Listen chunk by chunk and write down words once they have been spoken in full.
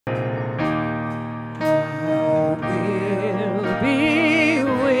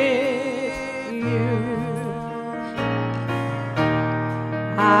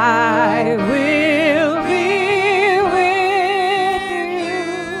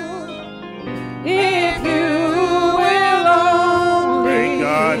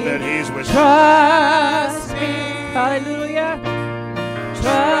with us. Trust me. Hallelujah.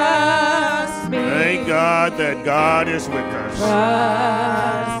 Trust me. Thank God that God is with us.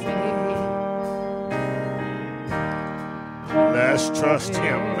 Trust me. Let's trust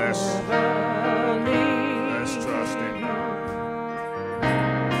him. Let's trust him.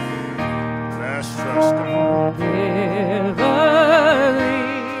 Let's trust him.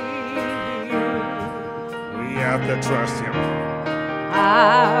 We have to trust him.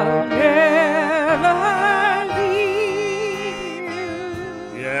 I'll never leave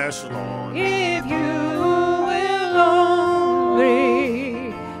you. Yes, Lord. If you will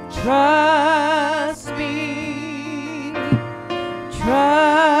only trust me.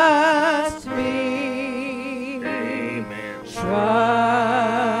 Trust me. Amen.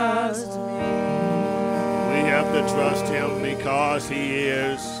 Trust me. We have to trust him because he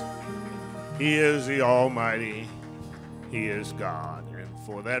is the Almighty. He is God. And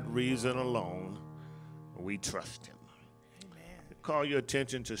for that reason alone, we trust him. Amen. Call your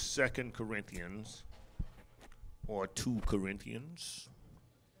attention to 2 Corinthians or 2 Corinthians.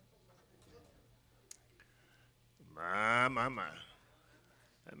 My.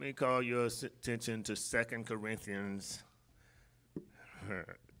 Let me call your attention to 2 Corinthians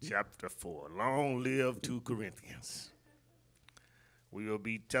chapter 4. Long live 2 Corinthians. We will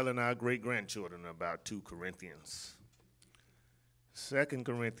be telling our great-grandchildren about 2 Corinthians. 2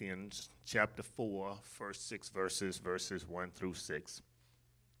 Corinthians chapter 4, first 6 verses 1 through 6.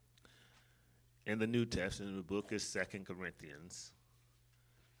 In the New Testament, the book is 2 Corinthians.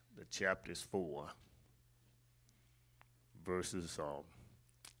 The chapter is 4, verses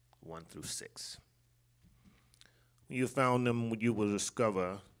 1 through 6. When you found them, you will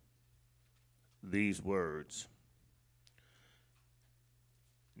discover these words.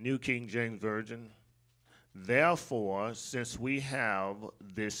 New King James Version. Therefore, since we have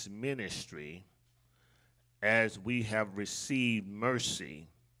this ministry, as we have received mercy,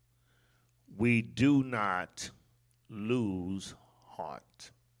 we do not lose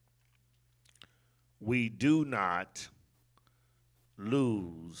heart. We do not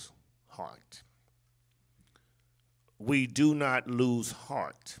lose heart. We do not lose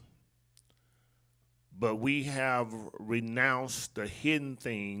heart, but we have renounced the hidden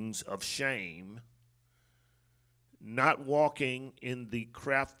things of shame, not walking in the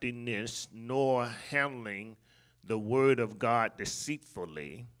craftiness, nor handling the word of God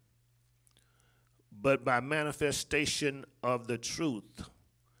deceitfully, but by manifestation of the truth,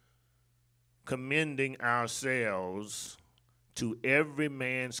 commending ourselves to every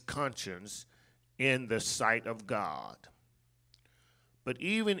man's conscience in the sight of God. But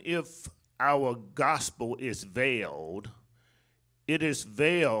even if our gospel is veiled, it is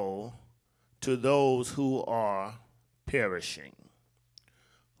veiled to those who are perishing,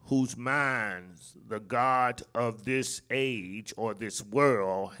 whose minds the God of this age or this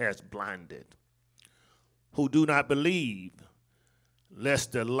world has blinded, who do not believe,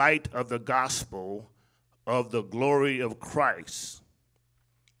 lest the light of the gospel of the glory of Christ,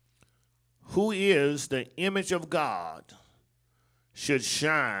 who is the image of God, should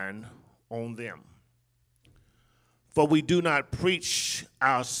shine on them. For we do not preach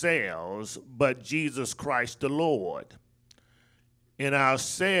ourselves, but Jesus Christ the Lord, and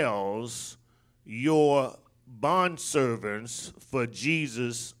ourselves your bondservants for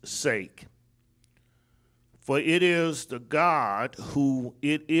Jesus' sake. For it is the God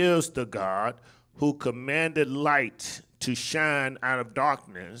who commanded light to shine out of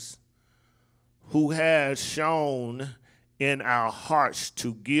darkness, who has shone in our hearts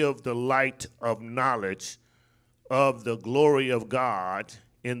to give the light of knowledge of the glory of God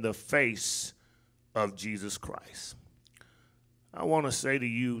in the face of Jesus Christ. I want to say to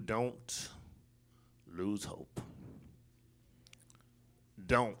you, don't lose hope.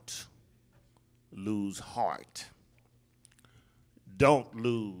 Don't lose heart. Don't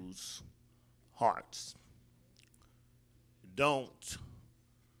lose hearts. Don't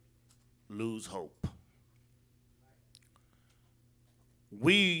lose hope.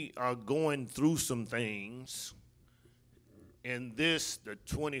 We are going through some things in the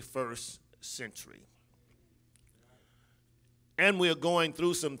 21st century. And we are going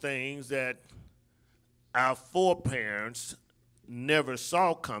through some things that our foreparents never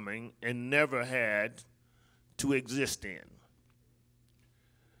saw coming and never had to exist in.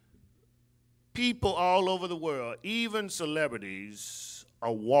 People all over the world, even celebrities,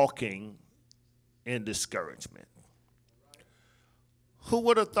 are walking in discouragement. Who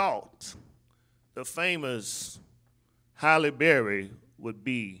would have thought the famous Halle Berry would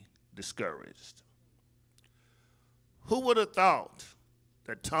be discouraged? Who would have thought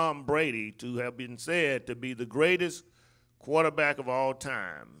that Tom Brady to have been said to be the greatest quarterback of all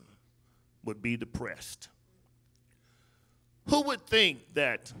time would be depressed. Who would think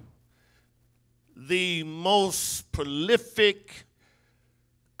that the most prolific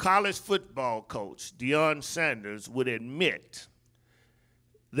college football coach, Deion Sanders, would admit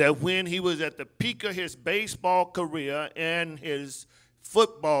that when he was at the peak of his baseball career and his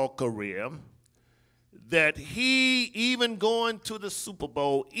football career, that he, even going to the Super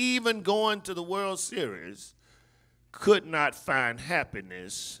Bowl, even going to the World Series, could not find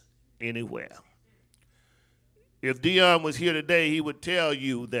happiness anywhere. If Deion was here today, he would tell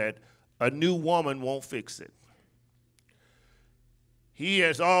you that a new woman won't fix it. He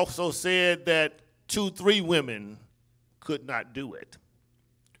has also said that 2-3 women could not do it.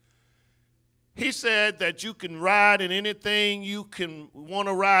 He said that you can ride in anything you can want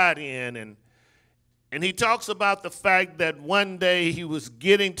to ride in, and he talks about the fact that one day he was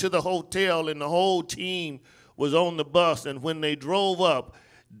getting to the hotel and the whole team was on the bus, and when they drove up,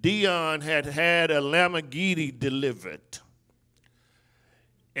 Deion had had a Lamborghini delivered.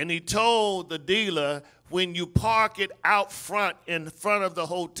 And he told the dealer, when you park it out front in front of the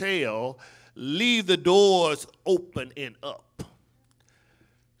hotel, leave the doors open and up.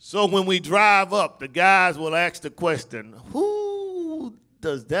 So when we drive up, the guys will ask the question, who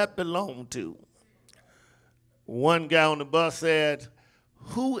does that belong to? One guy on the bus said,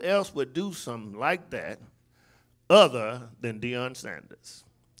 who else would do something like that other than Deion Sanders?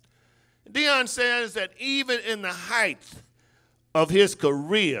 Deion says that even in the height of his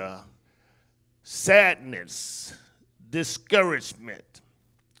career, sadness, discouragement,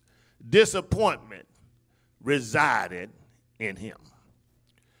 disappointment resided in him.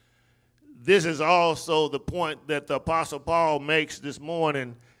 This is also the point that the Apostle Paul makes this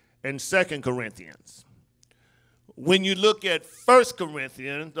morning in 2 Corinthians. When you look at 1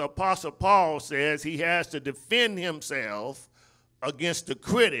 Corinthians, the Apostle Paul says he has to defend himself against the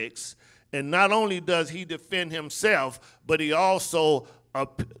critics, and not only does he defend himself, but he also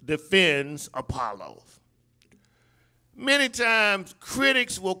defends Apollos. Many times,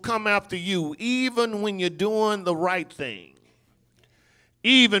 critics will come after you even when you're doing the right thing,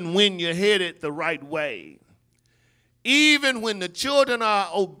 even when you're headed the right way. Even when the children are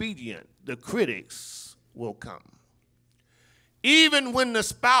obedient, the critics will come. Even when the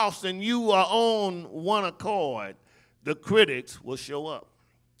spouse and you are on one accord, the critics will show up.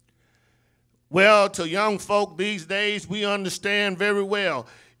 Well, to young folk these days, we understand very well.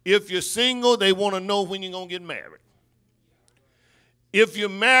 If you're single, they want to know when you're going to get married. If you're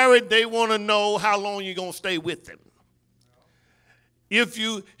married, they want to know how long you're going to stay with them. If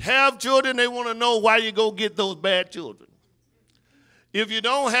you have children, they want to know why you go get those bad children. If you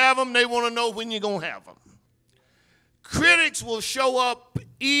don't have them, they want to know when you're going to have them. Critics will show up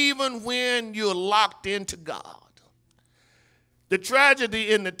even when you're locked into God. The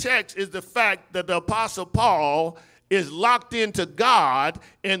tragedy in the text is the fact that the Apostle Paul is locked into God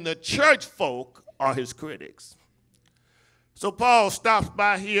and the church folk are his critics. So Paul stops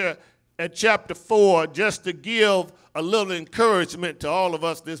by here at chapter 4 just to give a little encouragement to all of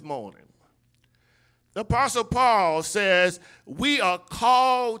us this morning. The Apostle Paul says, we are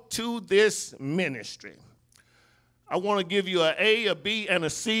called to this ministry. I want to give you an A, a B, and a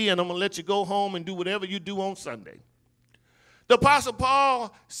C, and I'm going to let you go home and do whatever you do on Sunday. The Apostle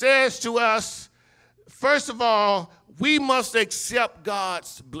Paul says to us, first of all, we must accept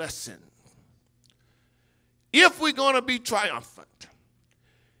God's blessing. If we're going to be triumphant,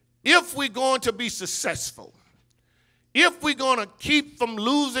 if we're going to be successful, if we're going to keep from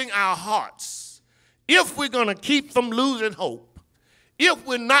losing our hearts, if we're going to keep from losing hope, if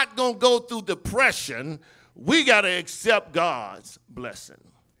we're not going to go through depression, we got to accept God's blessing.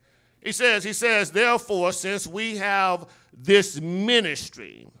 He says, therefore, since we have this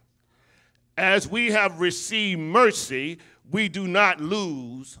ministry, as we have received mercy, we do not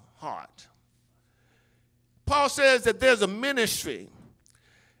lose heart. Paul says that there's a ministry.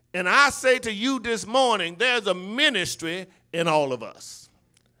 And I say to you this morning, there's a ministry in all of us.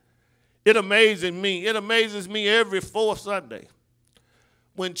 It amazes me. It amazes me every fourth Sunday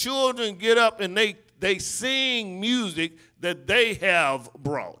when children get up and they sing music that they have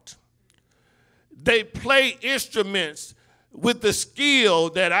brought. They play instruments with the skill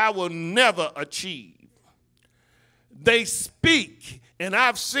that I will never achieve. They speak, and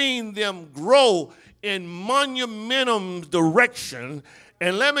I've seen them grow in monumental direction.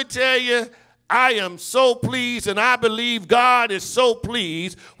 And let me tell you, I am so pleased, and I believe God is so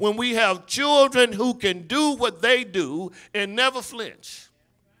pleased when we have children who can do what they do and never flinch.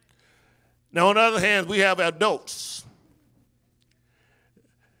 Now, on the other hand, we have adults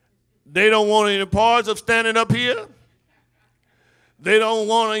They don't want any parts of standing up here. They don't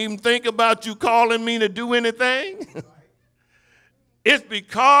want to even think about you calling me to do anything. It's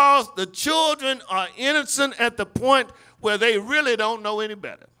because the children are innocent at the point where they really don't know any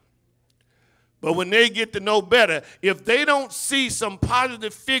better. But when they get to know better, if they don't see some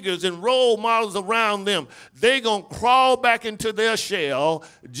positive figures and role models around them, they're going to crawl back into their shell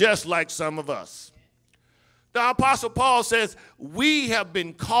just like some of us. The Apostle Paul says, we have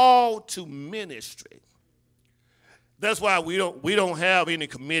been called to ministry. That's why we don't have any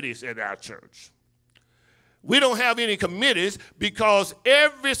committees at our church. We don't have any committees because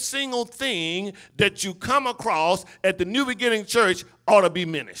every single thing that you come across at the New Beginning Church ought to be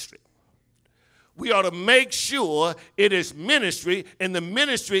ministry. We ought to make sure it is ministry, and the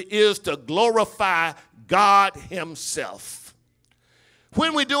ministry is to glorify God himself.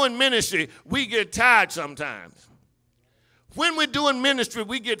 When we're doing ministry, we get tired sometimes. When we're doing ministry,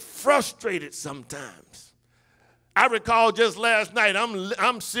 we get frustrated sometimes. I recall just last night,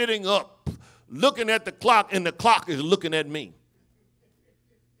 I'm sitting up looking at the clock, and the clock is looking at me.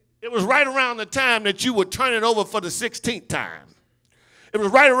 It was right around the time that you were turning over for the 16th time. It was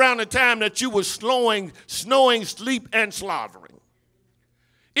right around the time that you were snowing, sleep, and slobbering.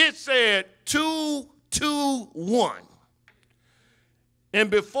 It said 2-2-1. And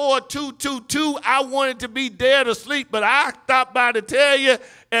before 2-2-2, I wanted to be dead asleep, but I stopped by to tell you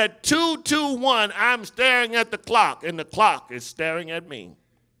at 2-2-1, I'm staring at the clock, and the clock is staring at me.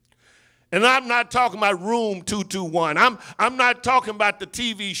 And I'm not talking about room 221. I'm not talking about the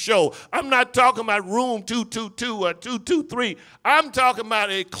TV show. I'm not talking about room 222 or 223. I'm talking about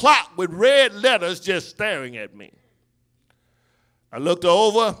a clock with red letters just staring at me. I looked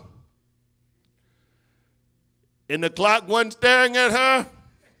over, and the clock wasn't staring at her,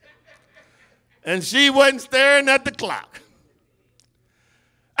 and she wasn't staring at the clock.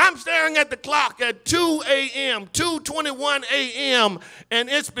 I'm staring at the clock at 2 a.m., 2:21 a.m., and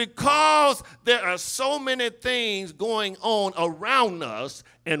it's because there are so many things going on around us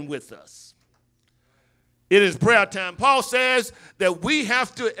and with us. It is prayer time. Paul says that we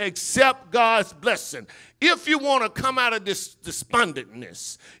have to accept God's blessing. If you want to come out of this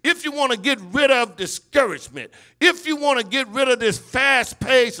despondentness, if you want to get rid of discouragement, if you want to get rid of this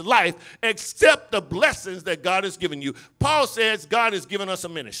fast-paced life, accept the blessings that God has given you. Paul says God has given us a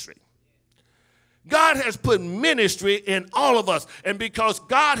ministry. God has put ministry in all of us. And because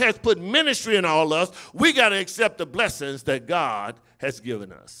God has put ministry in all of us, we got to accept the blessings that God has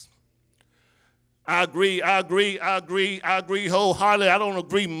given us. I agree wholeheartedly. I don't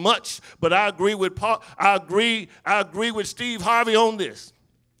agree much, but I agree with Paul. I agree with Steve Harvey on this.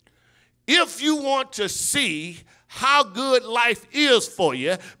 If you want to see how good life is for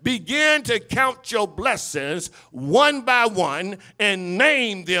you, begin to count your blessings one by one and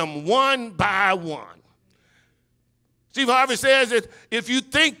name them one by one. Steve Harvey says that if you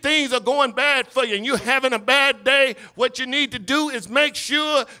think things are going bad for you and you're having a bad day, what you need to do is make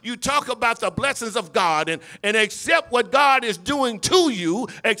sure you talk about the blessings of God and accept what God is doing to you,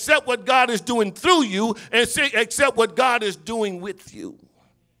 accept what God is doing through you, and accept what God is doing with you.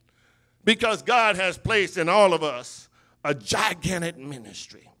 Because God has placed in all of us a gigantic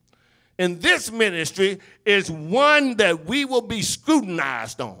ministry. And this ministry is one that we will be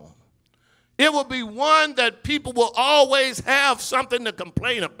scrutinized on. It will be one that people will always have something to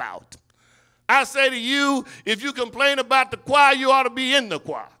complain about. I say to you, if you complain about the choir, you ought to be in the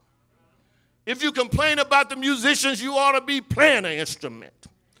choir. If you complain about the musicians, you ought to be playing an instrument.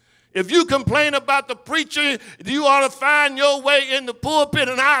 If you complain about the preacher, you ought to find your way in the pulpit,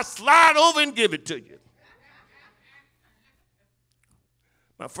 and I'll slide over and give it to you.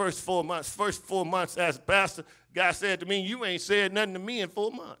 My first 4 months as a pastor, God said to me, you ain't said nothing to me in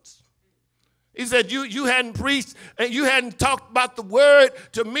 4 months. He said, you hadn't preached and you hadn't talked about the word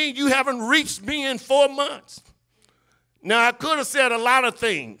to me. You haven't reached me in 4 months. Now, I could have said a lot of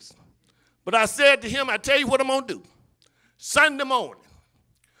things, but I said to him, I tell you what I'm going to do. Sunday morning,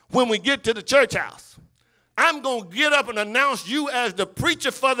 when we get to the church house, I'm going to get up and announce you as the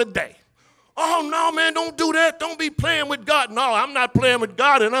preacher for the day. Oh, no, man, don't do that. Don't be playing with God. No, I'm not playing with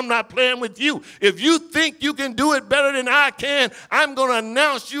God, and I'm not playing with you. If you think you can do it better than I can, I'm going to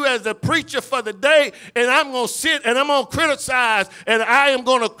announce you as the preacher for the day, and I'm going to sit and I'm going to criticize, and I'm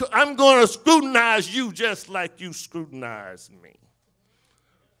going to scrutinize you just like you scrutinize me.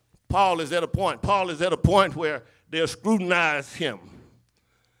 Paul is at a point where they'll scrutinize him.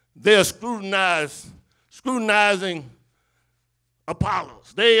 They're scrutinizing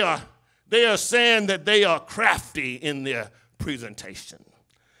Apollos. They are saying that they are crafty in their presentation.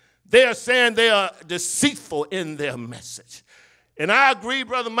 They are saying they are deceitful in their message. And I agree,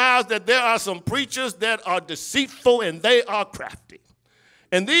 Brother Miles, that there are some preachers that are deceitful and they are crafty.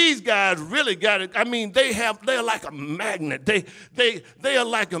 And these guys really got it. I mean, they're like a magnet. They are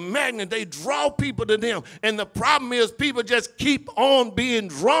like a magnet. They draw people to them. And the problem is people just keep on being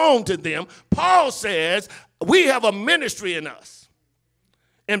drawn to them. Paul says we have a ministry in us.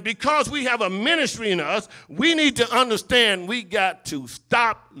 And because we have a ministry in us, we need to understand we got to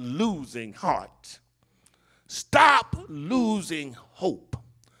stop losing heart. Stop losing hope.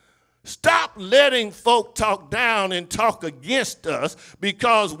 Stop letting folk talk down and talk against us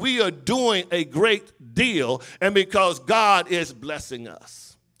because we are doing a great deal and because God is blessing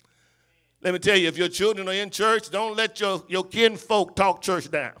us. Let me tell you, if your children are in church, don't let your kinfolk talk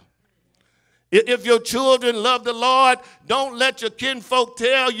church down. If your children love the Lord, don't let your kinfolk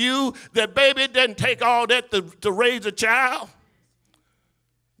tell you that, baby, it doesn't take all that to raise a child.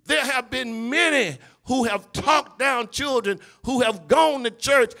 There have been many who have talked down children who have gone to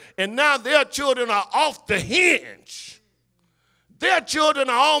church, and now their children are off the hinge. Their children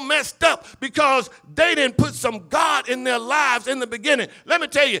are all messed up because they didn't put some God in their lives in the beginning. Let me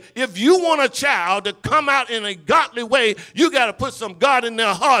tell you, if you want a child to come out in a godly way, you got to put some God in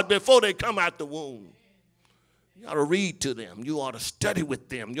their heart before they come out the womb. You ought to read to them. You ought to study with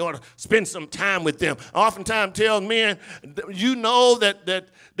them. You ought to spend some time with them. I oftentimes tell men, you know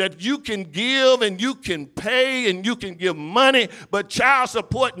that you can give and you can pay and you can give money, but child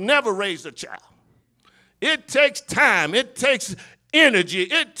support never raised a child. It takes time. It takes energy.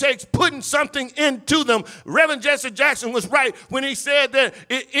 It takes putting something into them. Reverend Jesse Jackson was right when he said that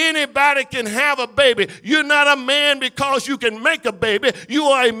anybody can have a baby. You're not a man because you can make a baby. You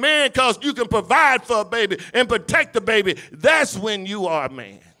are a man because you can provide for a baby and protect the baby. That's when you are a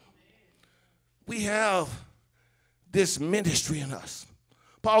man. We have this ministry in us.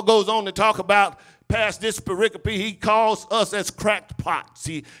 Paul goes on to talk about past this pericope, he calls us as cracked pots.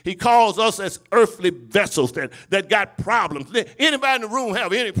 He calls us as earthly vessels that got problems. Anybody in the room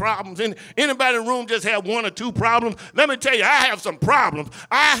have any problems? Anybody in the room just have one or two problems? Let me tell you, I have some problems.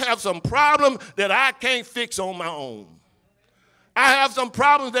 I have some problems that I can't fix on my own. I have some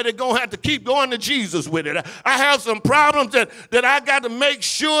problems that are going to have to keep going to Jesus with it. I have some problems that I got to make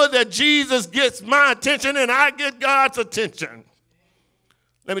sure that Jesus gets my attention and I get God's attention.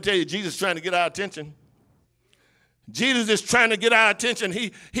 Let me tell you, Jesus is trying to get our attention. Jesus is trying to get our attention.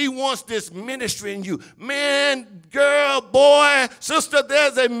 He wants this ministry in you. Man, girl, boy, sister,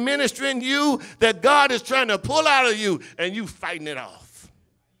 there's a ministry in you that God is trying to pull out of you, and you fighting it off.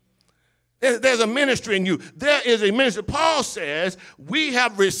 There's a ministry in you. There is a ministry. Paul says we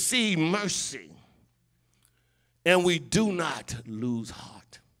have received mercy, and we do not lose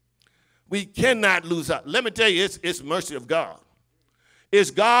heart. We cannot lose heart. Let me tell you, it's mercy of God. It's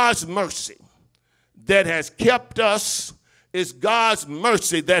God's mercy that has kept us. It's God's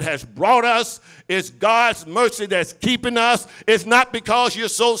mercy that has brought us. It's God's mercy that's keeping us. It's not because you're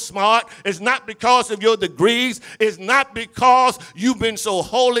so smart. It's not because of your degrees. It's not because you've been so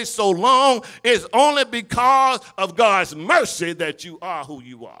holy so long. It's only because of God's mercy that you are who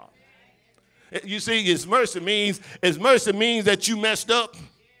you are. You see, His mercy means that you messed up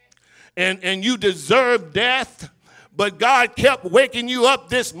and you deserve death. But God kept waking you up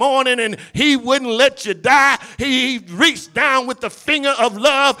this morning and He wouldn't let you die. He reached down with the finger of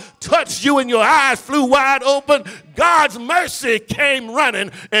love, touched you and your eyes flew wide open. God's mercy came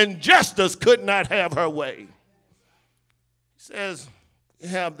running and justice could not have her way. He says, we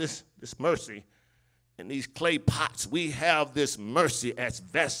have this mercy in these clay pots. We have this mercy as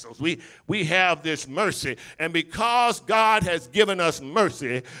vessels. We have this mercy. And because God has given us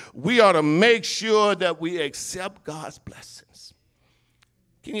mercy, we ought to make sure that we accept God's blessings.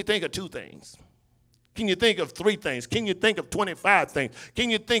 Can you think of 2 things? Can you think of 3 things? Can you think of 25 things?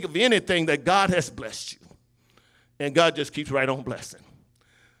 Can you think of anything that God has blessed you? And God just keeps right on blessing.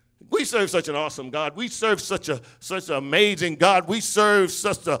 We serve such an awesome God. We serve such an amazing God. We serve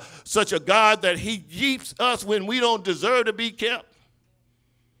such a God that He keeps us when we don't deserve to be kept.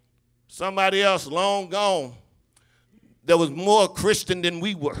 Somebody else long gone that was more Christian than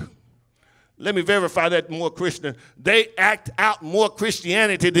we were. Let me verify that more Christian. They act out more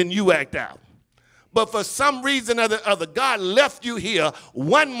Christianity than you act out. But for some reason or the other, God left you here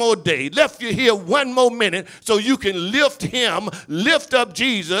one more day, left you here one more minute so you can lift Him, lift up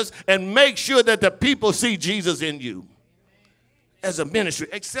Jesus, and make sure that the people see Jesus in you. As a ministry,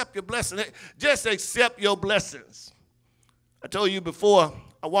 accept your blessings. Just accept your blessings. I told you before,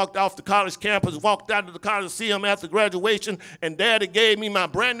 I walked off the college campus, walked out of the Coliseum after graduation, and Daddy gave me my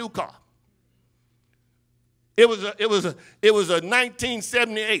brand new car. It was a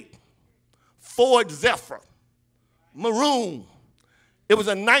 1978. Ford Zephyr, maroon. It was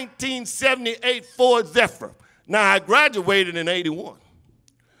a 1978 Ford Zephyr. Now, I graduated in 81.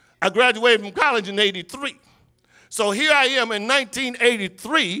 I graduated from college in 83. So here I am in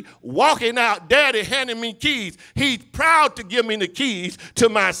 1983, walking out, Daddy handing me keys. He's proud to give me the keys to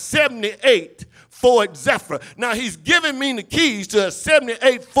my 78 Ford Zephyr. Now, he's giving me the keys to a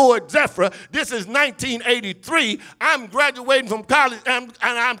 78 Ford Zephyr. This is 1983. I'm graduating from college, and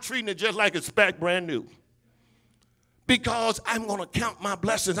I'm treating it just like it's back brand new. Because I'm going to count my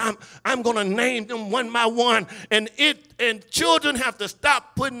blessings. I'm going to name them one by one. And children have to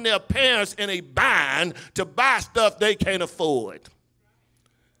stop putting their parents in a bind to buy stuff they can't afford.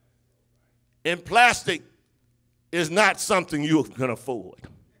 And plastic is not something you can afford.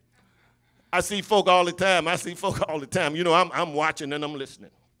 I see folk all the time. You know, I'm watching and I'm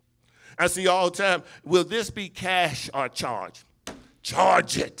listening. I see all the time, will this be cash or charge?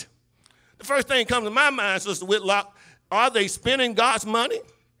 Charge it. The first thing comes to my mind, Sister Whitlock, are they spending God's money?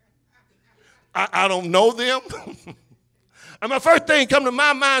 I don't know them. And my first thing comes to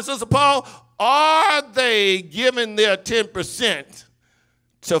my mind, Sister Paul, are they giving their 10%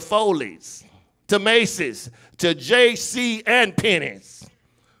 to Foley's, to Macy's, to J.C. and Penny's,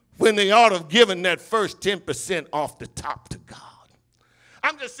 when they ought to have given that first 10% off the top to God?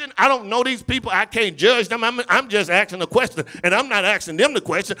 I'm just sitting, I don't know these people. I can't judge them. I'm just asking a question. And I'm not asking them the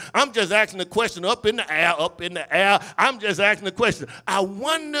question. I'm just asking the question up in the air, up in the air. I'm just asking the question. I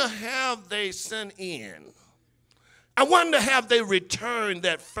wonder, have they sent in? I wonder, have they returned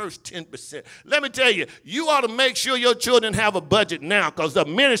that first 10%? Let me tell you, you ought to make sure your children have a budget now, because the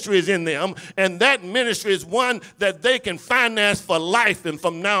ministry is in them, and that ministry is one that they can finance for life and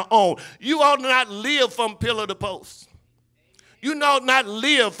from now on. You ought not live from pillar to post. You ought not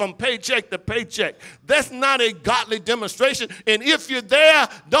live from paycheck to paycheck. That's not a godly demonstration. And if you're there,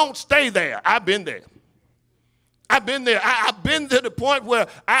 don't stay there. I've been there. I've been to the point where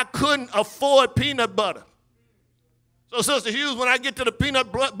I couldn't afford peanut butter. So, Sister Hughes, when I get to the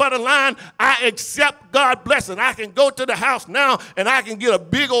peanut butter line, I accept God's blessing. I can go to the house now and I can get a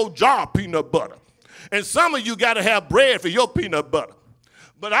big old jar of peanut butter. And some of you got to have bread for your peanut butter.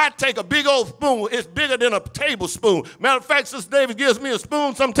 But I take a big old spoon. It's bigger than a tablespoon. Matter of fact, Sister David gives me a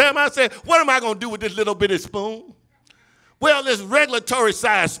spoon sometime. I say, what am I going to do with this little bitty spoon? Well, this regulatory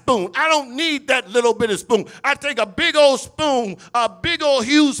size spoon. I don't need that little bitty spoon. I take a big old spoon, a big old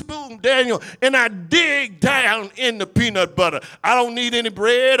huge spoon, Daniel, and I dig down in the peanut butter. I don't need any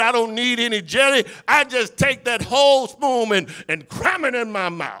bread. I don't need any jelly. I just take that whole spoon and cram it in my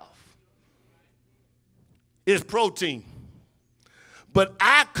mouth. It's protein. But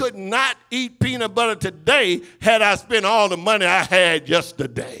I could not eat peanut butter today had I spent all the money I had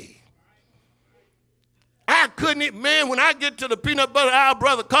yesterday. I couldn't eat. Man, when I get to the peanut butter aisle,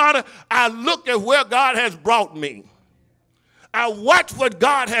 Brother Carter, I look at where God has brought me. I watch what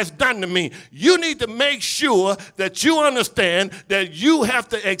God has done to me. You need to make sure that you understand that you have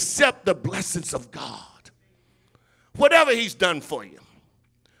to accept the blessings of God. Whatever he's done for you.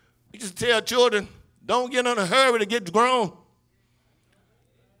 You just tell children, don't get in a hurry to get grown.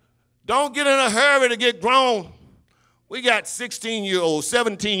 Don't get in a hurry to get grown. We got 16-year-olds,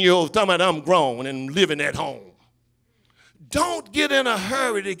 17-year-olds talking about I'm grown and living at home. Don't get in a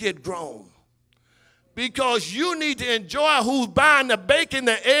hurry to get grown, because you need to enjoy who's buying the bacon,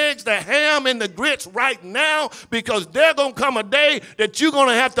 the eggs, the ham, and the grits right now, because there's going to come a day that you're going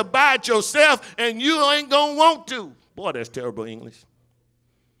to have to buy it yourself and you ain't going to want to. Boy, that's terrible English.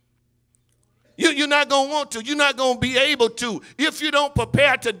 You're not going to want to. You're not going to be able to. If you don't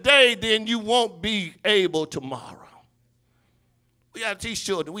prepare today, then you won't be able tomorrow. We got to teach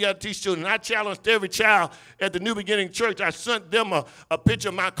children. We got to teach children. I challenged every child at the New Beginning Church. I sent them a picture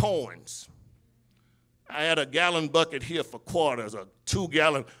of my coins. I had a gallon bucket here for quarters, a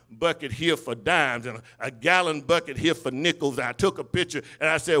 2-gallon bucket here for dimes, and a gallon bucket here for nickels. I took a picture, and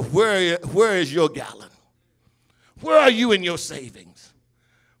I said, where is your gallon? Where are you in your savings?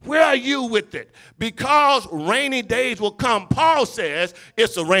 Where are you with it? Because rainy days will come. Paul says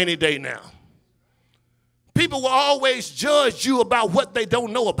it's a rainy day now. People will always judge you about what they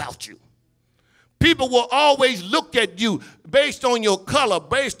don't know about you. People will always look at you based on your color,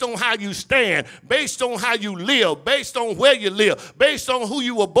 based on how you stand, based on how you live, based on where you live, based on who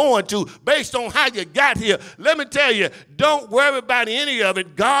you were born to, based on how you got here. Let me tell you, don't worry about any of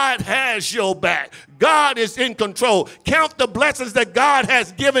it. God has your back. God is in control. Count the blessings that God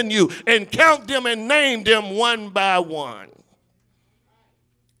has given you and count them and name them one by one.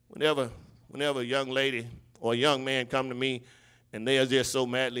 Whenever a young lady or a young man come to me and they are just so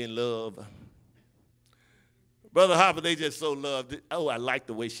madly in love, Brother Harper, they just so loved it. Oh, I like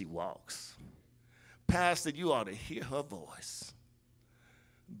the way she walks. Pastor, you ought to hear her voice.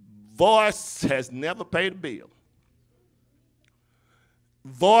 Voice has never paid a bill.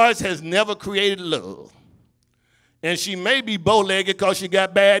 Voice has never created love. And she may be bow-legged because she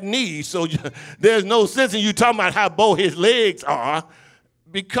got bad knees, so there's no sense in you talking about how bow his legs are,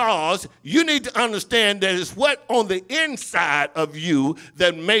 because you need to understand that it's what on the inside of you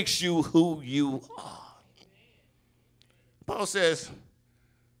that makes you who you are. Paul says,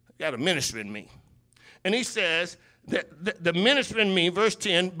 I got a ministry in me. And he says that the ministry in me, verse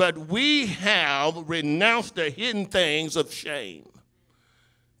 10, but we have renounced the hidden things of shame.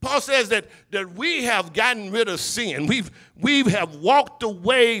 Paul says that we have gotten rid of sin. We have walked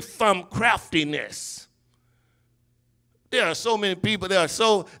away from craftiness. There are so many people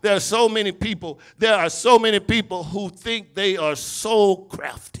who think they are so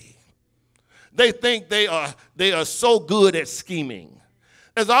crafty. They think they are so good at scheming.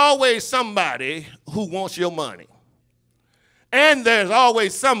 There's always somebody who wants your money. And there's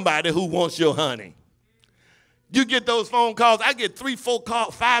always somebody who wants your honey. You get those phone calls. I get 3, 4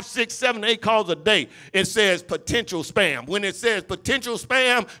 calls, 5, 6, 7, 8 calls a day. It says potential spam. When it says potential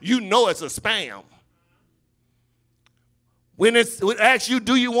spam, you know it's a spam. When it asks you,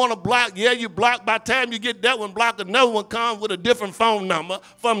 do you want to block? Yeah, you block. By the time you get that one blocked, another one comes with a different phone number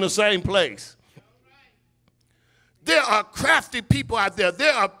from the same place. There are crafty people out there.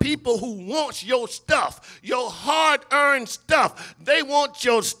 There are people who want your stuff, your hard-earned stuff. They want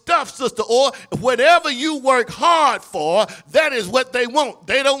your stuff, sister, or whatever you work hard for, that is what they want.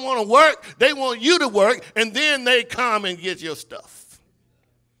 They don't want to work. They want you to work, and then they come and get your stuff.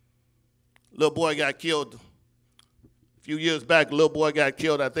 Little boy got killed a few years back. A little boy got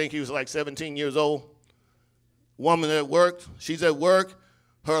killed. I think he was like 17 years old. Woman at work. She's at work.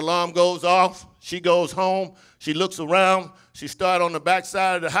 Her alarm goes off. She goes home. She looks around. She started on the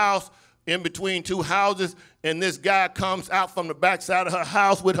backside of the house, in between 2 houses, and this guy comes out from the backside of her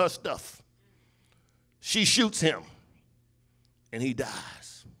house with her stuff. She shoots him, and he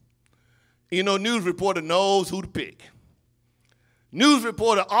dies. You know, news reporter knows who to pick. News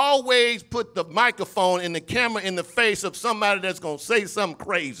reporter always put the microphone and the camera in the face of somebody that's going to say something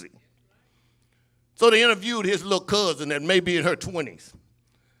crazy. So they interviewed his little cousin that may be in her 20s.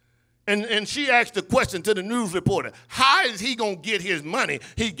 And she asked the question to the news reporter, how is he going to get his money?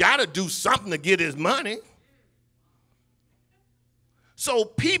 He got to do something to get his money. So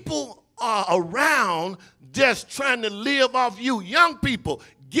people are around just trying to live off you. Young people,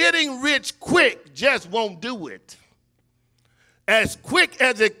 getting rich quick just won't do it. As quick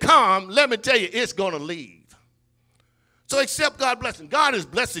as it comes, let me tell you, it's going to leave. So accept God's blessing. God is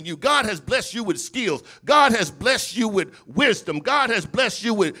blessing you. God has blessed you with skills. God has blessed you with wisdom. God has blessed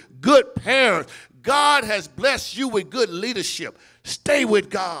you with good parents. God has blessed you with good leadership. Stay with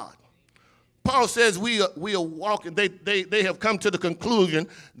God. Paul says we are walking. They have come to the conclusion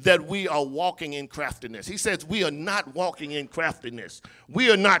that we are walking in craftiness. He says we are not walking in craftiness. We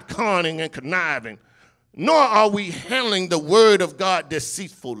are not conning and conniving, nor are we handling the word of God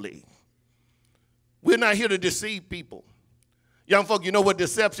deceitfully. We're not here to deceive people. Young folk, you know what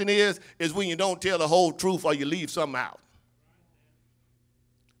deception is? Is when you don't tell the whole truth or you leave something out.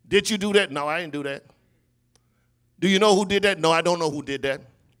 Did you do that? No, I didn't do that. Do you know who did that? No, I don't know who did that.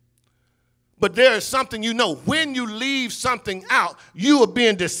 But there is something you know. When you leave something out, you are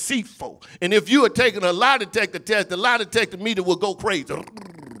being deceitful. And if you are taking a lie detector test, the lie detector meter will go crazy.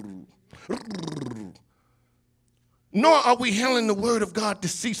 Nor are we handling the word of God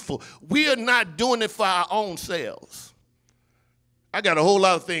deceitful. We are not doing it for our own selves. I got a whole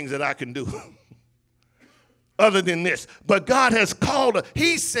lot of things that I can do other than this. But God has called us.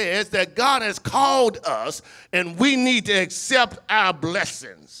 He says that God has called us, and we need to accept our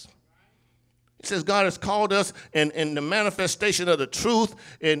blessings. He says God has called us in the manifestation of the truth,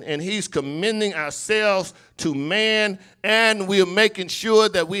 and he's commending ourselves to man, and we are making sure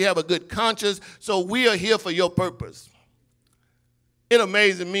that we have a good conscience, so we are here for your purpose. It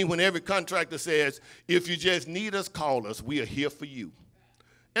amazes me when every contractor says, if you just need us, call us. We are here for you.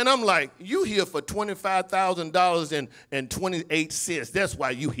 And I'm like, you here for $25,000.28. That's why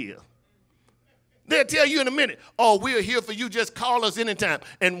you here. They'll tell you in a minute, oh, we're here for you. Just call us anytime.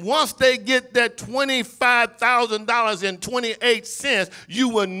 And once they get that $25,000.28, you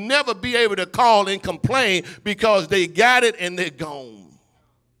will never be able to call and complain because they got it and they're gone.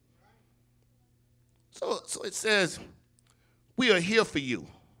 So it says, we are here for you.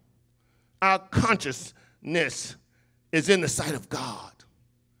 Our consciousness is in the sight of God.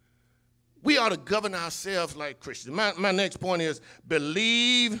 We ought to govern ourselves like Christians. My next point is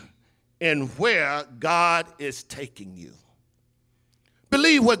believe in where God is taking you.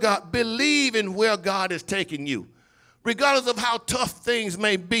 Believe in where God is taking you. regardless of how tough things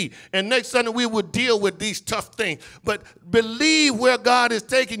may be. And next Sunday we will deal with these tough things. But believe where God is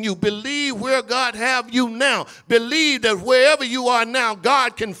taking you. Believe where God have you now. Believe that wherever you are now,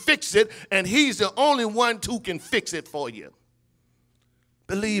 God can fix it, and he's the only one who can fix it for you.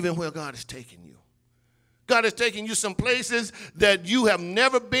 Believe in where God is taking you. God is taking you some places that you have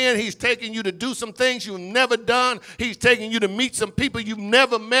never been. He's taking you to do some things you've never done. He's taking you to meet some people you've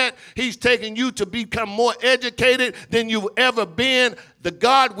never met. He's taking you to become more educated than you've ever been. The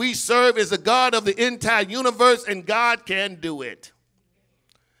God we serve is the God of the entire universe, and God can do it.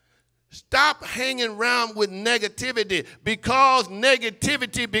 Stop hanging around with negativity, because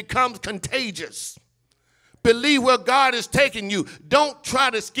negativity becomes contagious. Believe where God is taking you. Don't try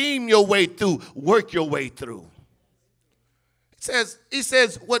to scheme your way through. Work your way through. He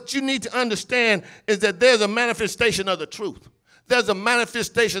says what you need to understand is that there's a manifestation of the truth. There's a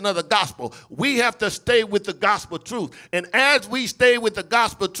manifestation of the gospel. We have to stay with the gospel truth. And as we stay with the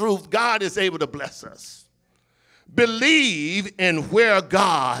gospel truth, God is able to bless us. Believe in where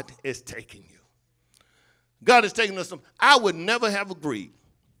God is taking you. God is taking us. I would never have agreed.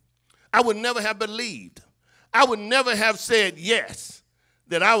 I would never have believed. I would never have said yes,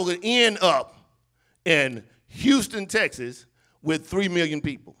 that I would end up in Houston, Texas, with 3 million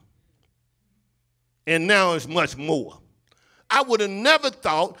people. And now it's much more. I would have never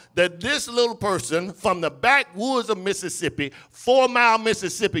thought that this little person from the backwoods of Mississippi, 4 Mile,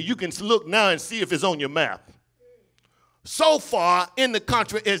 Mississippi, you can look now and see if it's on your map. So far in the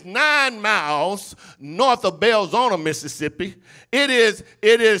country is 9 miles north of Belzona, Mississippi. It is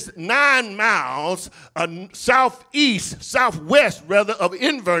 9 miles southwest of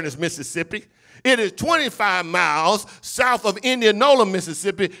Inverness, Mississippi. It is 25 miles south of Indianola,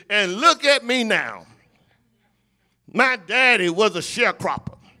 Mississippi. And look at me now. My daddy was a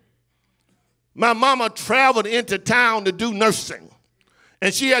sharecropper. My mama traveled into town to do nursing.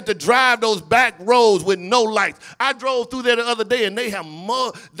 And she had to drive those back roads with no lights. I drove through there the other day, and they have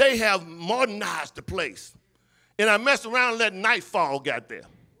modernized the place. And I messed around and let nightfall got there.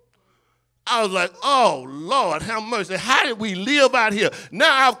 I was like, oh, Lord, have mercy. How did we live out here?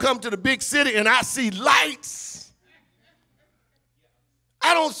 Now I've come to the big city, and I see lights.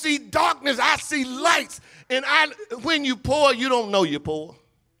 I don't see darkness. I see lights. And when you poor, you don't know you're poor.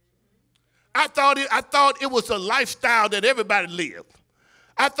 I thought it was a lifestyle that everybody lived.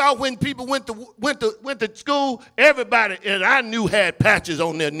 I thought when people went to school, everybody that I knew had patches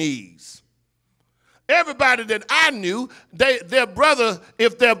on their knees. Everybody that I knew, if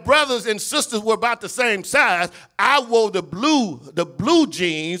their brothers and sisters were about the same size, I wore the blue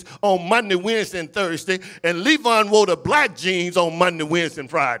jeans on Monday, Wednesday, and Thursday, and Levon wore the black jeans on Monday, Wednesday, and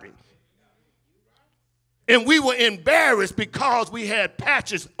Friday. And we were embarrassed because we had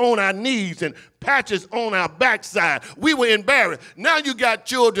patches on our knees and patches on our backside. We were embarrassed. Now you got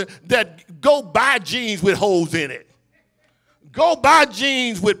children that go buy jeans with holes in it. Go buy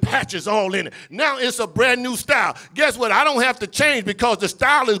jeans with patches all in it. Now it's a brand new style. Guess what? I don't have to change because the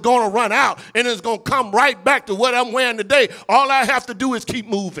style is going to run out and it's going to come right back to what I'm wearing today. All I have to do is keep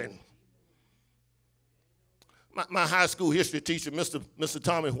moving. My high school history teacher, Mr.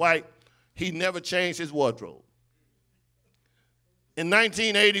 Tommy White, he never changed his wardrobe. In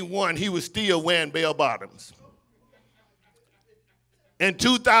 1981, he was still wearing bell bottoms. In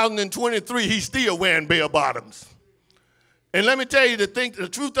 2023, he's still wearing bell bottoms. And let me tell you, the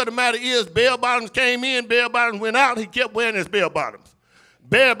truth of the matter is, bell bottoms came in, bell bottoms went out, he kept wearing his bell bottoms.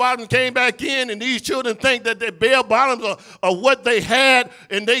 Bell bottoms came back in, and these children think that their bell bottoms are what they had,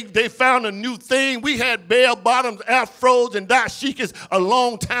 and they found a new thing. We had bell bottoms, afros, and dashikis a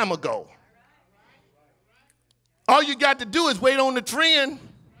long time ago. All you got to do is wait on the trend.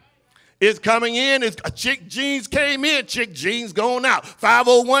 It's coming in. Chick jeans came in, chick jeans going out.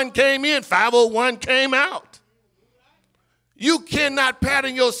 501 came in, 501 came out. You cannot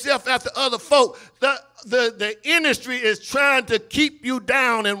pattern yourself after other folk. The industry is trying to keep you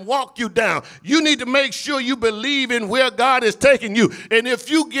down and walk you down. You need to make sure you believe in where God is taking you. And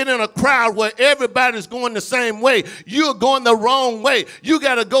if you get in a crowd where everybody's going the same way, you're going the wrong way. You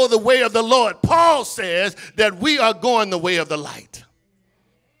got to go the way of the Lord. Paul says that we are going the way of the light.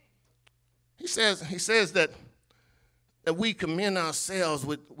 He says that we commend ourselves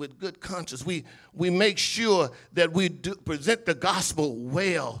with good conscience. We make sure that we present the gospel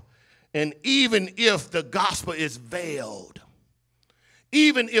well. And even if the gospel is veiled,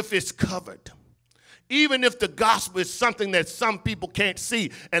 even if it's covered, even if the gospel is something that some people can't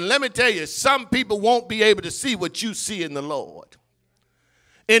see. And let me tell you, some people won't be able to see what you see in the Lord.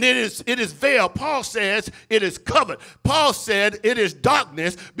 And it is veiled. Paul says it is covered. Paul said it is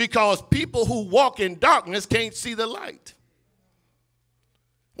darkness because people who walk in darkness can't see the light.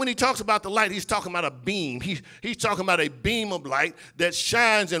 When he talks about the light, he's talking about a beam. He's talking about a beam of light that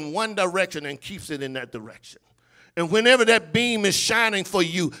shines in one direction and keeps it in that direction. And whenever that beam is shining for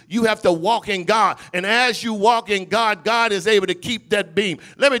you, you have to walk in God. And as you walk in God, God is able to keep that beam.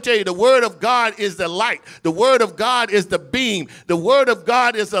 Let me tell you, the word of God is the light. The word of God is the beam. The word of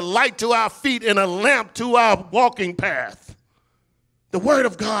God is a light to our feet and a lamp to our walking path. The word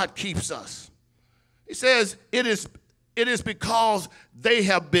of God keeps us. He says it is because they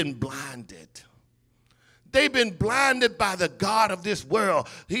have been blinded. They've been blinded by the God of this world.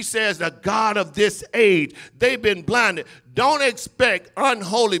 He says the God of this age. They've been blinded. Don't expect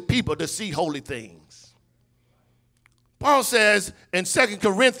unholy people to see holy things. Paul says in 2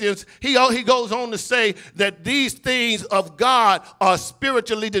 Corinthians, he goes on to say that these things of God are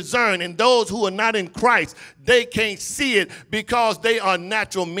spiritually discerned, and those who are not in Christ, they can't see it because they are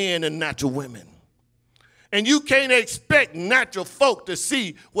natural men and natural women. And you can't expect natural folk to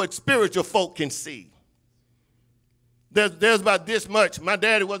see what spiritual folk can see. There's about this much. My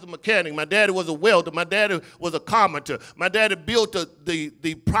daddy was a mechanic. My daddy was a welder. My daddy was a carpenter. My daddy built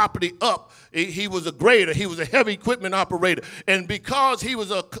the property up. He was a grader. He was a heavy equipment operator. And because he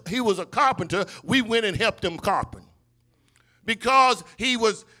was a carpenter, we went and helped him carpenter. Because he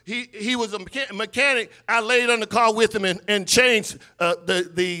was a mechanic, I laid on the car with him and changed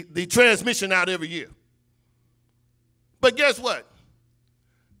the transmission out every year. But guess what?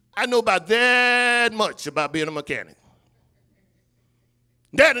 I know about that much about being a mechanic.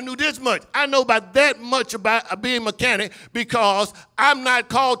 Daddy knew this much. I know about that much about being a mechanic because I'm not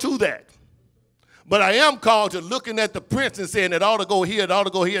called to that. But I am called to looking at the prints and saying it ought to go here, it ought to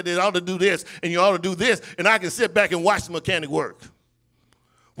go here, it ought to do this, and you ought to do this, and I can sit back and watch the mechanic work.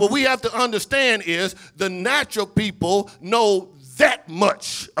 What we have to understand is the natural people know that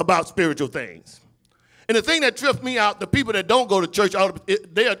much about spiritual things. And the thing that trips me out, the people that don't go to church,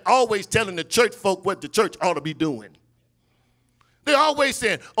 they are always telling the church folk what the church ought to be doing. They're always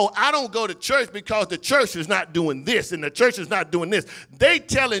saying, oh, I don't go to church because the church is not doing this and the church is not doing this. They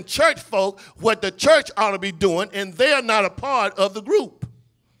telling church folk what the church ought to be doing, and they're not a part of the group.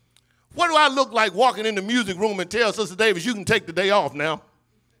 What do I look like walking in the music room and tell Sister Davis, you can take the day off now?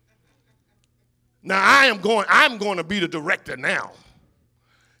 Now, I'm going to be the director now.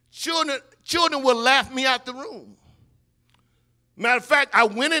 Children will laugh me out the room. Matter of fact, I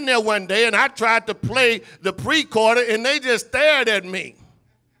went in there one day and I tried to play the pre-quarter and they just stared at me.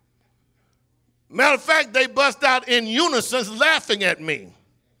 Matter of fact, they bust out in unison laughing at me.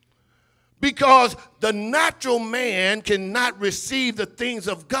 Because the natural man cannot receive the things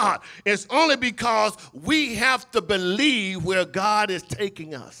of God. It's only because we have to believe where God is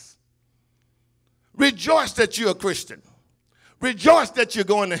taking us. Rejoice that you're a Christian. Rejoice that you're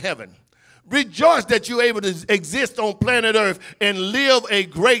going to heaven. Rejoice that you're able to exist on planet Earth and live a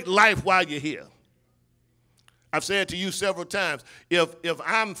great life while you're here. I've said to you several times, if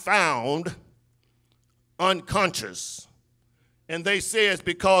I'm found unconscious and they say it's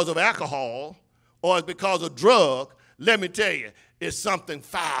because of alcohol or it's because of drug, let me tell you, it's something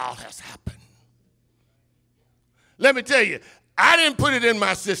foul has happened. Let me tell you, I didn't put it in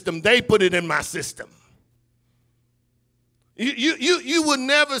my system. They put it in my system. You would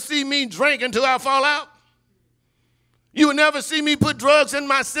never see me drink until I fall out. You would never see me put drugs in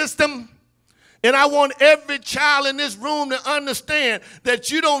my system. And I want every child in this room to understand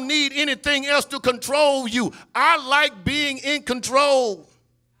that you don't need anything else to control you. I like being in control,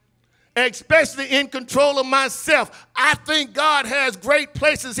 especially in control of myself. I think God has great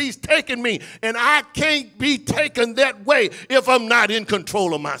places he's taken me, and I can't be taken that way if I'm not in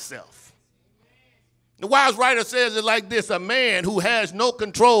control of myself. The wise writer says it like this: a man who has no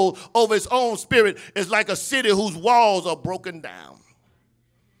control over his own spirit is like a city whose walls are broken down.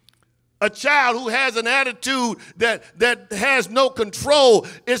 A child who has an attitude that has no control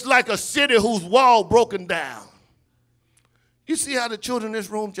is like a city whose wall broken down. You see how the children in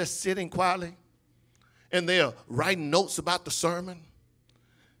this room just sitting quietly and they're writing notes about the sermon,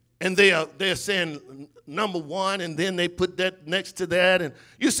 and they're saying number one, and then they put that next to that, and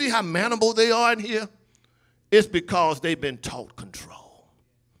you see how manageable they are in here? It's because they've been taught control.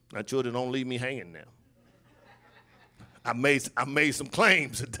 Now, children, don't leave me hanging now. I made some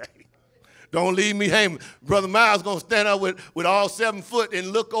claims today. Don't leave me hanging. Brother Miles going to stand up with all 7 foot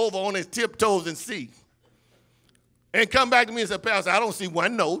and look over on his tiptoes and see. And come back to me and say, Pastor, I don't see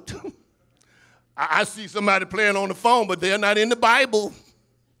one note. I see somebody playing on the phone, but they're not in the Bible.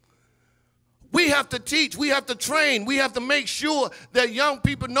 We have to teach. We have to train. We have to make sure that young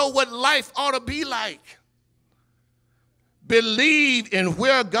people know what life ought to be like. Believe in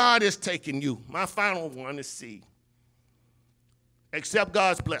where God is taking you. My final one is C. Accept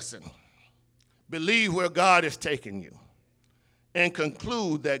God's blessing. Believe where God is taking you. And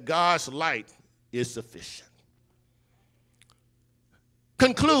conclude that God's light is sufficient.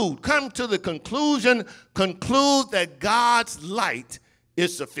 Conclude. Come to the conclusion. Conclude that God's light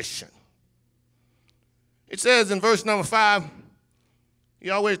is sufficient. It says in verse number 5,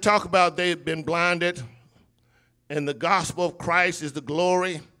 you always talk about they've been blinded, and the gospel of Christ is the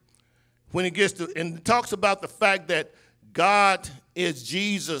glory. When it gets to, and it talks about the fact that God is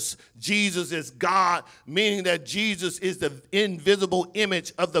Jesus. Jesus is God, meaning that Jesus is the invisible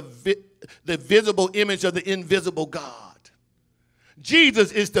image of the visible image of the invisible God.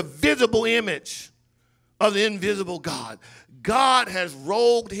 Jesus is the visible image of the invisible God. God has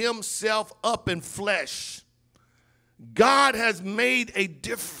robed himself up in flesh. God has made a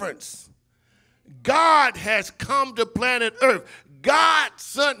difference. God has come to planet Earth. God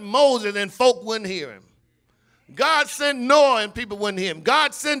sent Moses and folk wouldn't hear him. God sent Noah and people wouldn't hear him.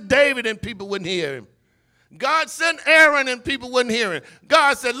 God sent David and people wouldn't hear him. God sent Aaron and people wouldn't hear him.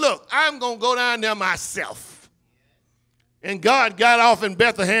 God said, look, I'm going to go down there myself. And God got off in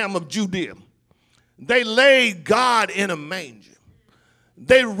Bethlehem of Judea. They laid God in a manger.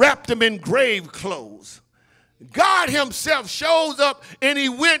 They wrapped him in grave clothes. God himself shows up and he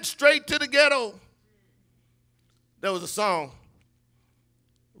went straight to the ghetto. There was a song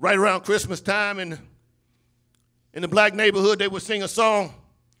right around Christmas time in the black neighborhood. They would sing a song,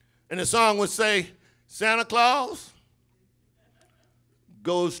 and the song would say, Santa Claus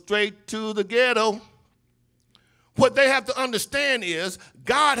goes straight to the ghetto. What they have to understand is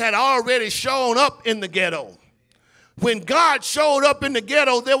God had already shown up in the ghetto. When God showed up in the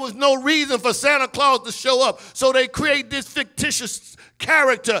ghetto, there was no reason for Santa Claus to show up. So they create this fictitious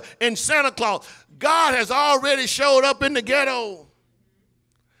character in Santa Claus. God has already showed up in the ghetto.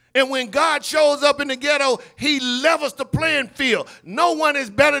 And when God shows up in the ghetto, he levels the playing field. No one is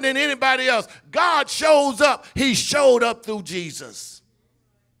better than anybody else. God shows up. He showed up through Jesus.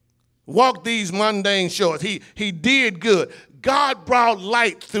 Walk these mundane shores. He did good. God brought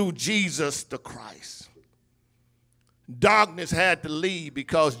light through Jesus the Christ. Darkness had to leave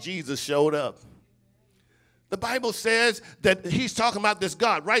because Jesus showed up. The Bible says that he's talking about this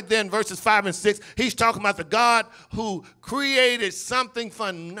God. Right there in verses 5 and 6, he's talking about the God who created something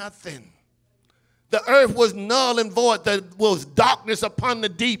for nothing. The earth was null and void. There was darkness upon the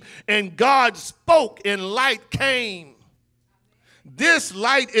deep, and God spoke, and light came. This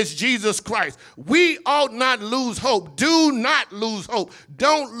light is Jesus Christ. We ought not lose hope. Do not lose hope.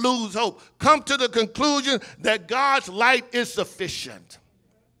 Don't lose hope. Come to the conclusion that God's light is sufficient.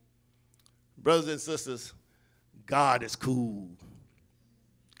 Brothers and sisters, God is cool.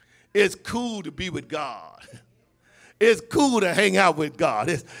 It's cool to be with God. It's cool to hang out with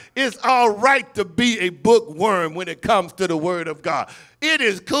God. It's all right to be a bookworm when it comes to the Word of God. It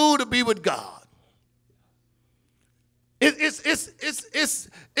is cool to be with God.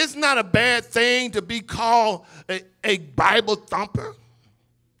 It's not a bad thing to be called a Bible thumper.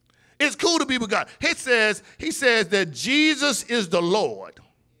 It's cool to be with God. He says that Jesus is the Lord.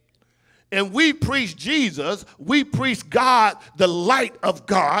 And we preach Jesus. We preach God, the light of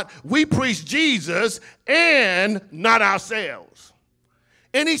God. We preach Jesus and not ourselves.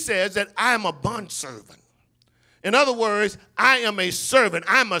 And he says that I am a bondservant. In other words, I am a servant.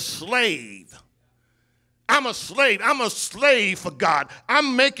 I'm a slave. I'm a slave. I'm a slave for God.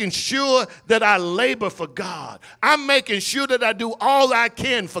 I'm making sure that I labor for God. I'm making sure that I do all I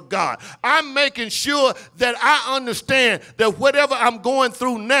can for God. I'm making sure that I understand that whatever I'm going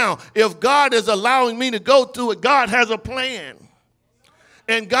through now, if God is allowing me to go through it, God has a plan.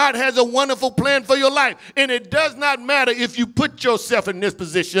 And God has a wonderful plan for your life. And it does not matter if you put yourself in this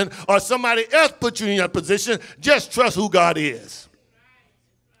position or somebody else put you in your position. Just trust who God is.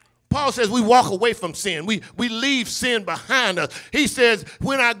 Paul says we walk away from sin. We leave sin behind us. He says,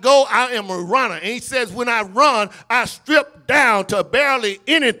 when I go, I am a runner. And he says, when I run, I strip down to barely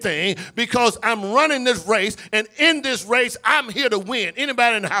anything because I'm running this race. And in this race, I'm here to win.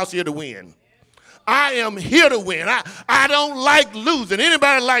 Anybody in the house here to win? I am here to win. I don't like losing.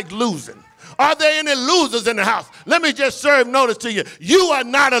 Anybody like losing? Are there any losers in the house? Let me just serve notice to you. You are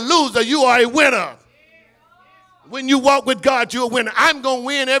not a loser. You are a winner. When you walk with God, you're a winner. I'm going to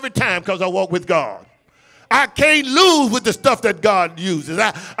win every time because I walk with God. I can't lose with the stuff that God uses.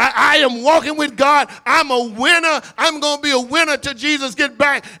 I am walking with God. I'm a winner. I'm going to be a winner till Jesus gets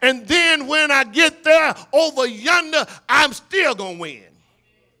back. And then when I get there over yonder, I'm still going to win.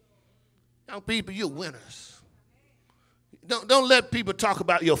 Young people, you're winners. Don't let people talk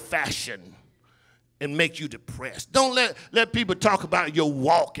about your fashion and make you depressed. Don't let people talk about your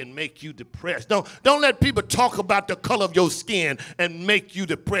walk and make you depressed. Don't let people talk about the color of your skin and make you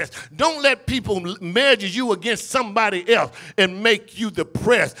depressed. Don't let people measure you against somebody else and make you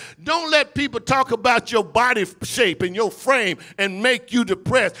depressed. Don't let people talk about your body shape and your frame and make you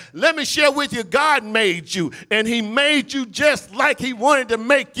depressed. Let me share with you, God made you, and he made you just like he wanted to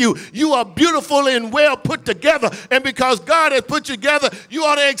make you. You are beautiful and well put together, and because God has put you together, you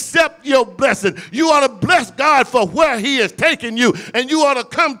ought to accept your blessing. You ought to bless God for where he has taken you, and you ought to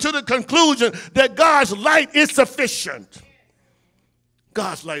come to the conclusion that God's light is sufficient.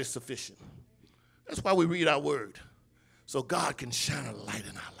 God's light is sufficient. That's why we read our word, so God can shine a light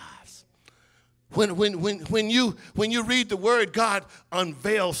in our lives. When you read the word, God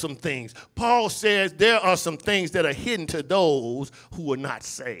unveils some things. Paul says there are some things that are hidden to those who are not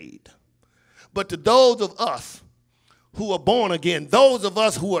saved. But to those of us who are born again, those of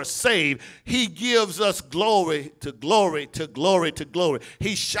us who are saved, he gives us glory to glory to glory to glory.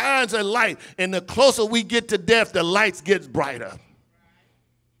 He shines a light, and the closer we get to death, the light gets brighter.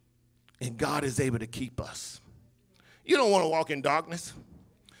 And God is able to keep us. You don't want to walk in darkness.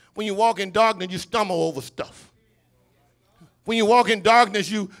 When you walk in darkness, you stumble over stuff. When you walk in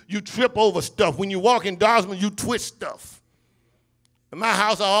darkness, you trip over stuff. When you walk in darkness, you twist stuff. In my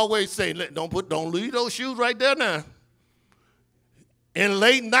house, I always say, don't leave those shoes right there now. And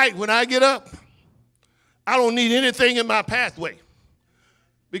late night when I get up, I don't need anything in my pathway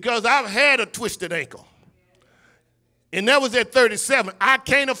because I've had a twisted ankle. And that was at 37. I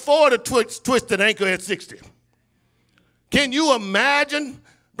can't afford a twisted ankle at 60. Can you imagine,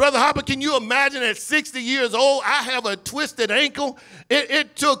 Brother Harper, can you imagine at 60 years old, I have a twisted ankle?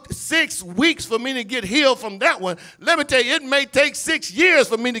 It took 6 weeks for me to get healed from that one. Let me tell you, it may take 6 years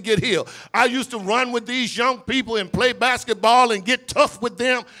for me to get healed. I used to run with these young people and play basketball and get tough with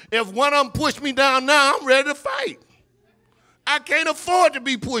them. If one of them pushed me down now, I'm ready to fight. I can't afford to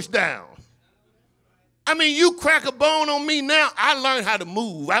be pushed down. I mean, you crack a bone on me now, I learned how to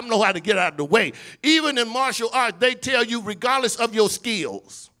move. I know how to get out of the way. Even in martial arts, they tell you, regardless of your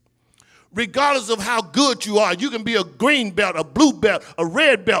skills, regardless of how good you are, you can be a green belt, a blue belt, a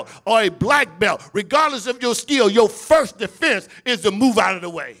red belt, or a black belt. Regardless of your skill, your first defense is to move out of the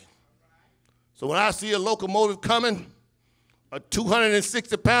way. So when I see a locomotive coming, a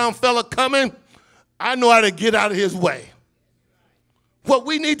 260-pound fella coming, I know how to get out of his way. What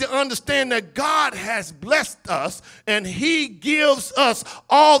we need to understand that God has blessed us and he gives us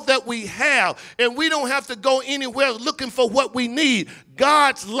all that we have. And we don't have to go anywhere looking for what we need.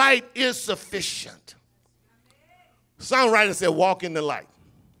 God's light is sufficient. Songwriter said, walk in the light.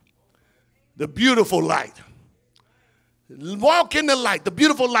 The beautiful light. Walk in the light, the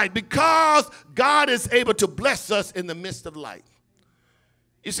beautiful light, because God is able to bless us in the midst of light.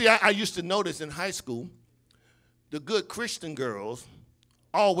 You see, I used to notice in high school, the good Christian girls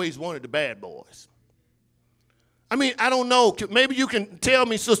always wanted the bad boys. I mean, I don't know. Maybe you can tell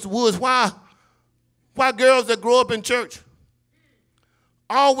me, Sister Woods, why girls that grow up in church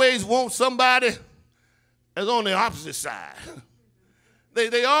always want somebody that's on the opposite side.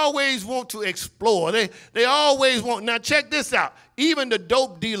 They always want to explore. They always want. Now, check this out. Even the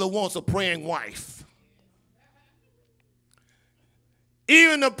dope dealer wants a praying wife.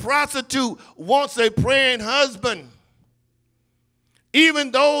 Even the prostitute wants a praying husband.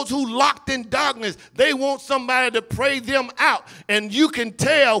 Even those who locked in darkness, they want somebody to pray them out. And you can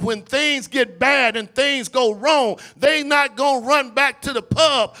tell when things get bad and things go wrong, they're not going to run back to the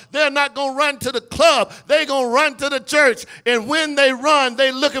pub. They're not going to run to the club. They're going to run to the church. And when they run,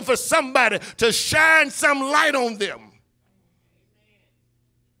 they're looking for somebody to shine some light on them.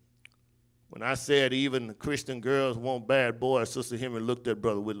 When I said even the Christian girls want bad boys, Sister Henry looked at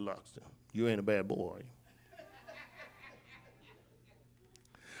Brother Whitlock. You ain't a bad boy.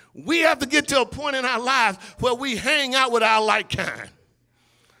 We have to get to a point in our lives where we hang out with our like kind.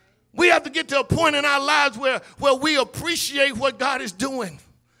 We have to get to a point in our lives where we appreciate what God is doing.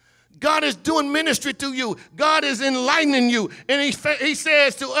 God is doing ministry to you. God is enlightening you. And he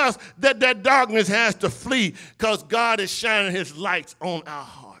says to us that darkness has to flee because God is shining his lights on our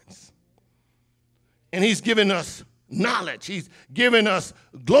hearts. And he's giving us knowledge. He's given us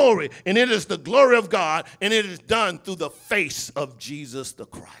glory, and it is the glory of God, and it is done through the face of Jesus the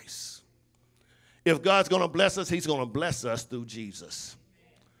Christ. If God's going to bless us, he's going to bless us through Jesus.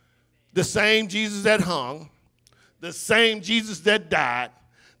 The same Jesus that hung, the same Jesus that died,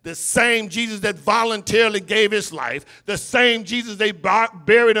 the same Jesus that voluntarily gave his life, the same Jesus they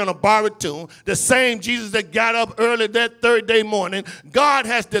buried in a borrowed tomb, the same Jesus that got up early that third day morning, God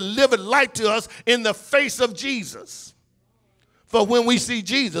has delivered light to us in the face of Jesus. For when we see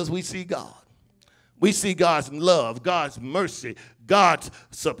Jesus, we see God. We see God's love, God's mercy, God's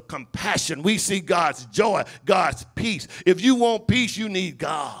compassion. We see God's joy, God's peace. If you want peace, you need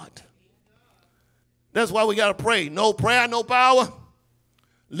God. That's why we got to pray. No prayer, no power.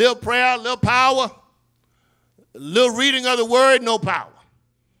 Little prayer, little power. Little reading of the word, no power.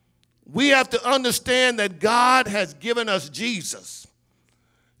 We have to understand that God has given us Jesus.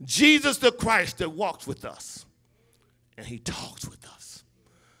 Jesus the Christ that walks with us. And he talks with us.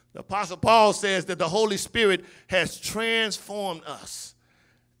 The Apostle Paul says that the Holy Spirit has transformed us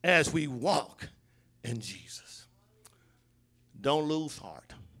as we walk in Jesus. Don't lose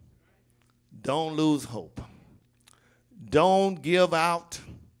heart. Don't lose hope. Don't give out.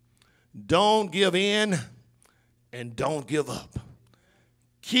 Don't give in, and don't give up.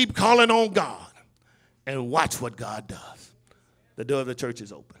 Keep calling on God and watch what God does. The door of the church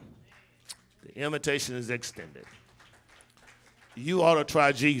is open. The invitation is extended. You ought to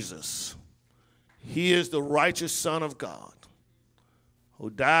try Jesus. He is the righteous Son of God who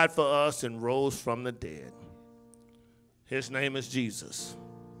died for us and rose from the dead. His name is Jesus.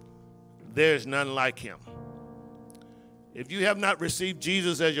 There is none like him. If you have not received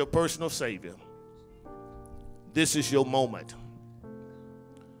Jesus as your personal Savior, this is your moment.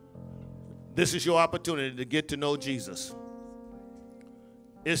 This is your opportunity to get to know Jesus.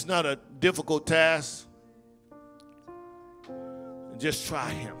 It's not a difficult task. Just try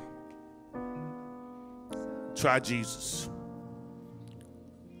him. Try Jesus.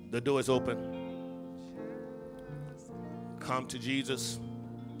 The door is open. Come to Jesus.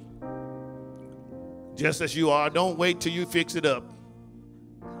 Just as you are. Don't wait till you fix it up.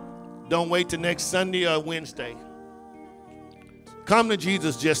 Don't wait till next Sunday or Wednesday. Come to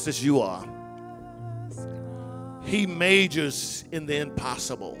Jesus just as you are. He majors in the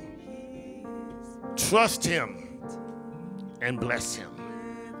impossible. Trust him and bless him.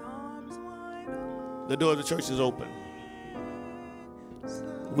 The door of the church is open.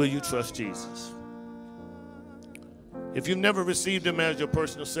 Will you trust Jesus? If you've never received him as your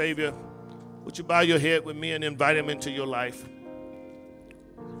personal Savior, would you bow your head with me and invite him into your life?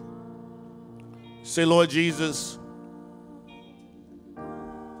 Say, Lord Jesus,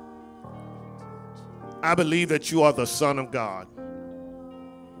 I believe that you are the Son of God.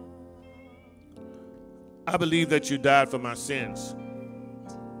 I believe that you died for my sins.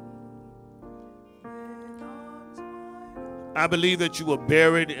 I believe that you were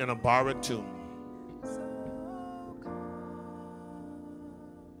buried in a borrowed tomb.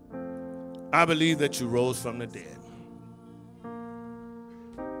 I believe that you rose from the dead.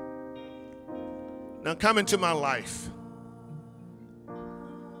 Now come into my life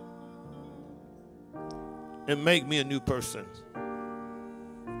and make me a new person.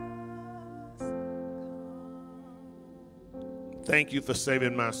 Thank you for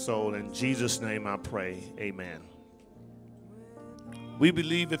saving my soul. In Jesus' name I pray, amen. We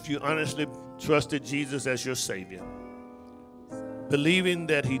believe if you honestly trusted Jesus as your Savior, believing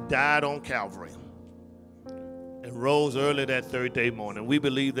that he died on Calvary and rose early that third day morning, we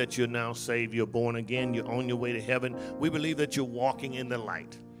believe that you're now saved, you're born again, you're on your way to heaven. We believe that you're walking in the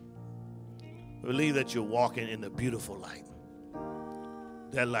light. We believe that you're walking in the beautiful light.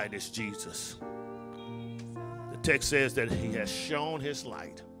 That light is Jesus. The text says that he has shown his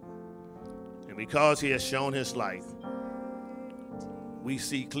light. And because he has shown his light, we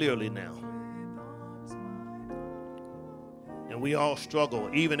see clearly now. And we all struggle.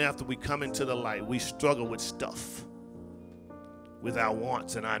 Even after we come into the light, we struggle with stuff, with our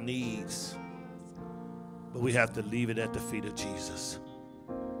wants and our needs. But we have to leave it at the feet of Jesus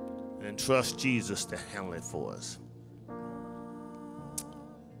and trust Jesus to handle it for us.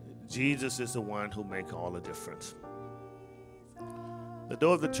 Jesus is the one who makes all the difference. The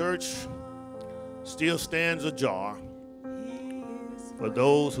door of the church still stands ajar for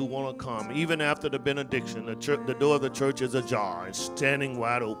those who want to come. Even after the benediction, the door of the church is ajar. It's standing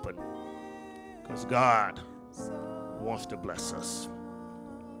wide open because God wants to bless us.